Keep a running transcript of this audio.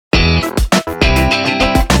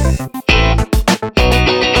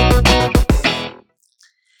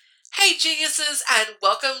Geniuses, and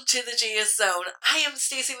welcome to the Genius Zone. I am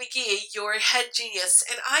Stacey McGee, your head genius,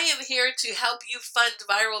 and I am here to help you fund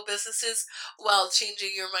viral businesses while changing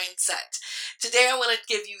your mindset. Today, I want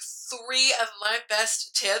to give you 3 of my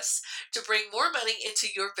best tips to bring more money into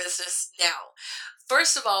your business now.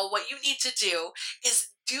 First of all, what you need to do is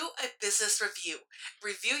do a business review.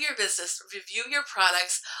 Review your business, review your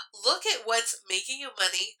products, look at what's making you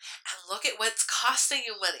money, and look at what's costing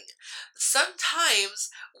you money. Sometimes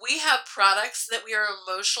we have products that we are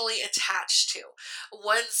emotionally attached to,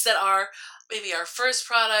 ones that are maybe our first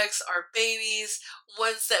products, our babies,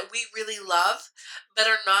 ones that we really love, but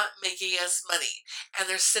are not making us money. And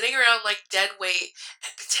they're sitting around like dead weight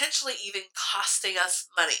and potentially even costing us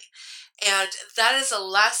money. And that is the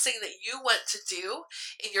last thing that you want to do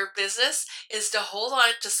in your business is to hold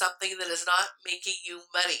on to something that is not making you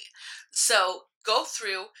money. So go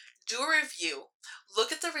through, do a review,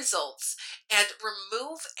 look at the results, and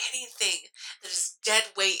remove anything that is dead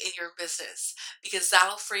weight in your business because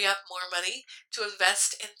that'll free up more money to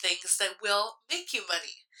invest in things that will make you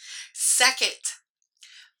money. Second,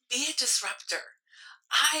 be a disruptor.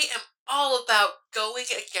 I am all about going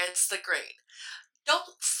against the grain.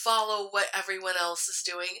 Don't follow what everyone else is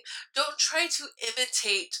doing. Don't try to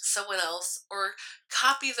imitate someone else or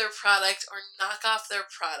copy their product or knock off their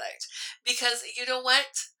product. Because you know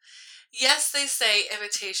what? Yes, they say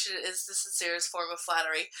imitation is the sincerest form of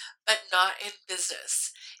flattery, but not in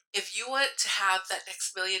business. If you want to have that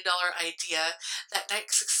next $1 million idea, that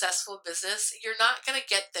next successful business, you're not going to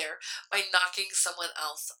get there by knocking someone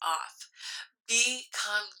else off.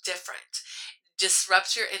 Become different.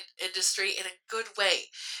 Disrupt your industry in a good way.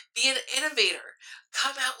 Be an innovator.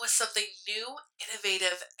 Come out with something new,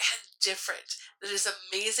 innovative, and different that is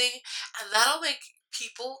amazing, and that'll make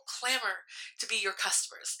people clamor to be your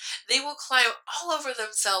customers. They will climb all over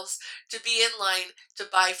themselves to be in line to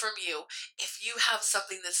buy from you if you have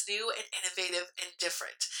something that's new and innovative and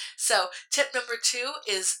different. So, tip number 2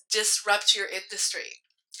 is disrupt your industry.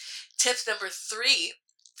 Tip number 3,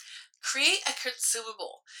 create a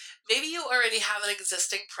consumable. Maybe you already have an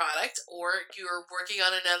existing product or you're working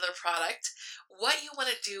on another product. What you want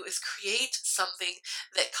to do is create something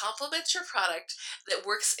that complements your product, that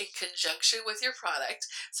works in conjunction with your product.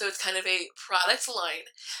 So it's kind of a product line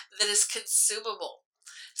that is consumable.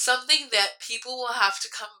 Something that people will have to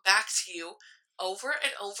come back to you over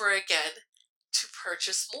and over again to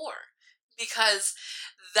purchase more. Because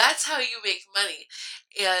that's how you make money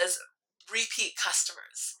is repeat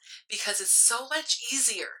customers because it's so much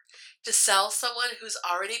easier to sell someone who's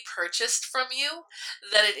already purchased from you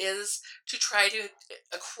than it is to try to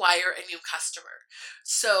acquire a new customer.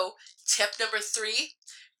 So, tip number 3,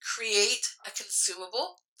 create a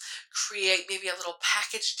consumable. Create maybe a little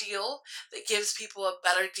package deal that gives people a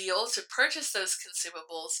better deal to purchase those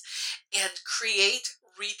consumables and create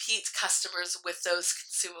repeat customers with those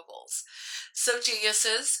consumables. So,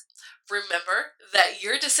 geniuses, remember that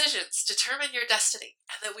your decisions determine your destiny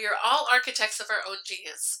and that we are all architects of our own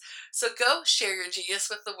genius. So go share your genius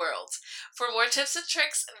with the world. For more tips and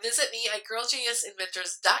tricks, visit me at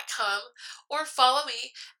girlgeniusinventors.com or follow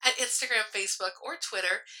me at Instagram, Facebook, or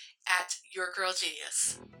Twitter at Your Girl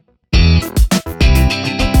Genius.